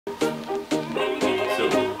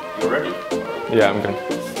ready? Yeah, I'm good.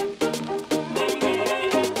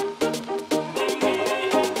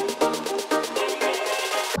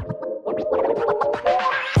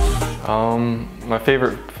 My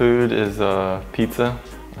favorite food is pizza.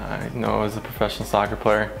 I know as a professional soccer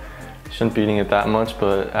player, I shouldn't be eating it that much,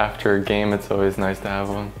 but after a game, it's always nice to have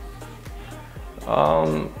one.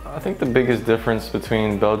 I think the biggest difference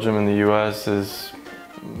between Belgium and the US is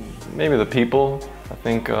maybe the people. I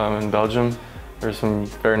think in Belgium, there's some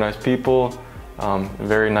very nice people,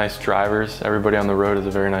 very nice drivers. Everybody on the road is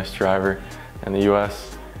a very nice driver. In the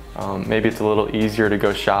US, maybe it's a little easier to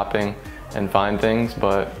go shopping and find things,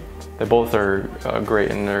 but they both are great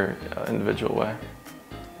in their individual way.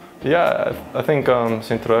 Yeah, I think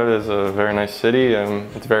Sint-Truiden is a very nice city.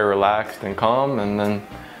 It's very relaxed and calm, and then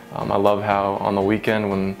I love how on the weekend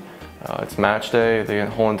when it's match day, the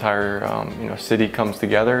whole entire city comes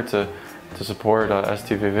together to support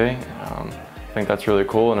STVV. I think that's really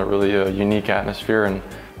cool and a really unique atmosphere, and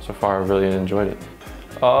so far I've really enjoyed it.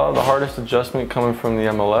 The hardest adjustment coming from the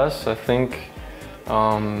MLS, I think,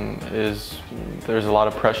 is there's a lot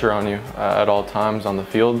of pressure on you at all times on the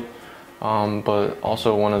field, but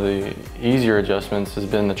also one of the easier adjustments has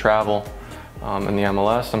been the travel. In the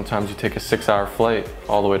MLS, sometimes you take a 6-hour flight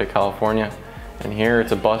all the way to California, and here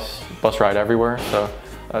it's a bus ride everywhere, so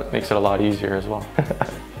that makes it a lot easier as well.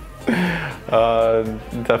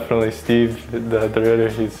 Definitely Steve, the director,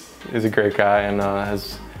 he's a great guy and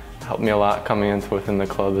has helped me a lot coming into within the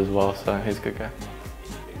club as well, so he's a good guy.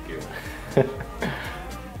 Thank you.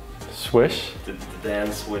 Swish? The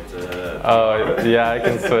dance with the... Oh, yeah, I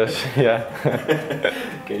can swish, yeah.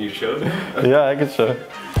 Can you show them? Yeah, I can show.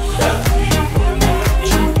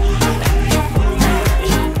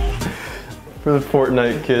 For the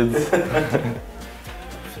Fortnite kids.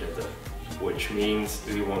 Which means,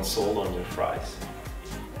 do you want salt on your fries?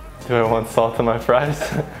 Do I want salt on my fries?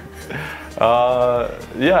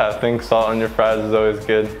 Yeah, I think salt on your fries is always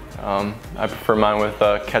good. I prefer mine with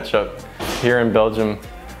ketchup. Here in Belgium,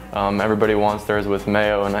 everybody wants theirs with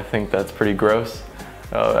mayo, and I think that's pretty gross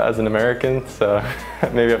as an American, so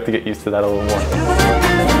maybe I have to get used to that a little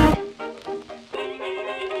more.